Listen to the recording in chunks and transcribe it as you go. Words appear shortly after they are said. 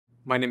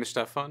My name is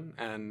Stefan,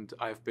 and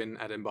I've been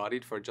at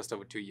Embodied for just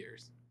over 2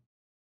 years.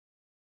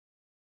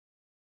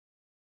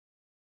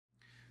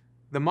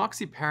 The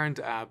Moxie Parent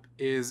App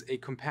is a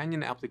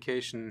companion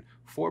application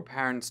for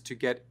parents to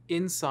get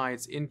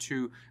insights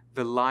into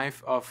the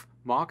life of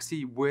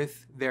Moxie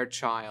with their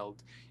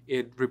child.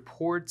 It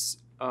reports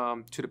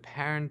to the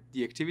parent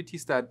the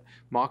activities that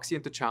Moxie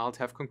and the child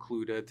have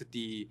concluded,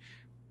 the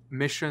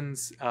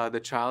missions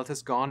the child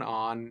has gone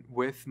on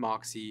with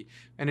Moxie,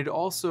 and it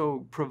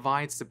also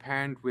provides the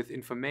parent with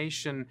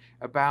information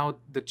about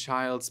the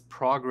child's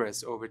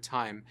progress over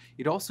time.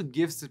 It also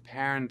gives the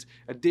parent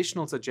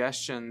additional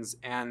suggestions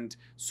and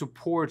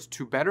support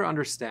to better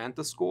understand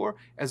the score,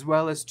 as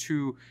well as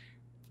to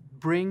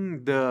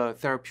bring the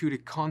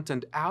therapeutic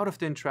content out of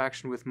the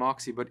interaction with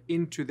Moxie, but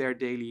into their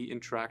daily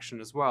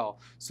interaction as well.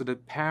 So the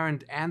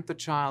parent and the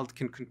child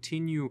can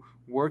continue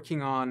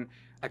working on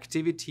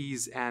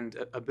activities and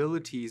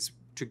abilities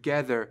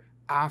together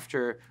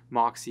after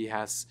Moxie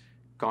has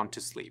gone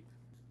to sleep.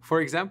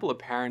 For example, a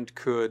parent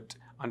could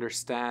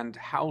understand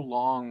how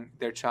long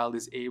their child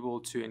is able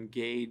to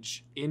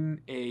engage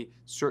in a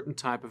certain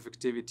type of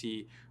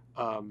activity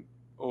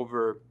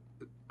over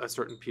a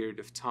certain period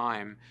of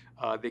time.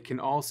 They can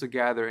also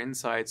gather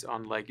insights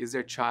on, like, is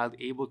their child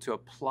able to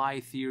apply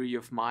theory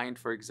of mind,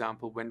 for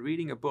example, when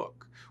reading a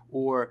book?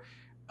 Or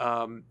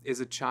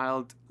is a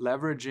child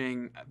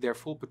leveraging their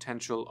full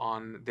potential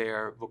on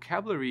their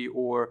vocabulary,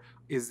 or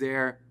is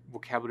their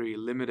vocabulary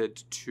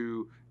limited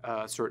to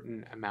a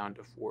certain amount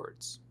of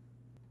words?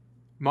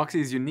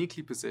 Moxie is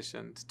uniquely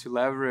positioned to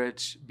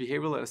leverage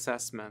behavioral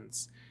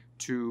assessments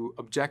to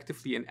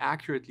objectively and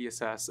accurately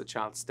assess a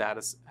child's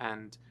status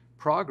and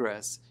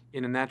progress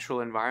in a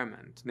natural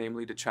environment,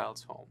 namely the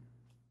child's home.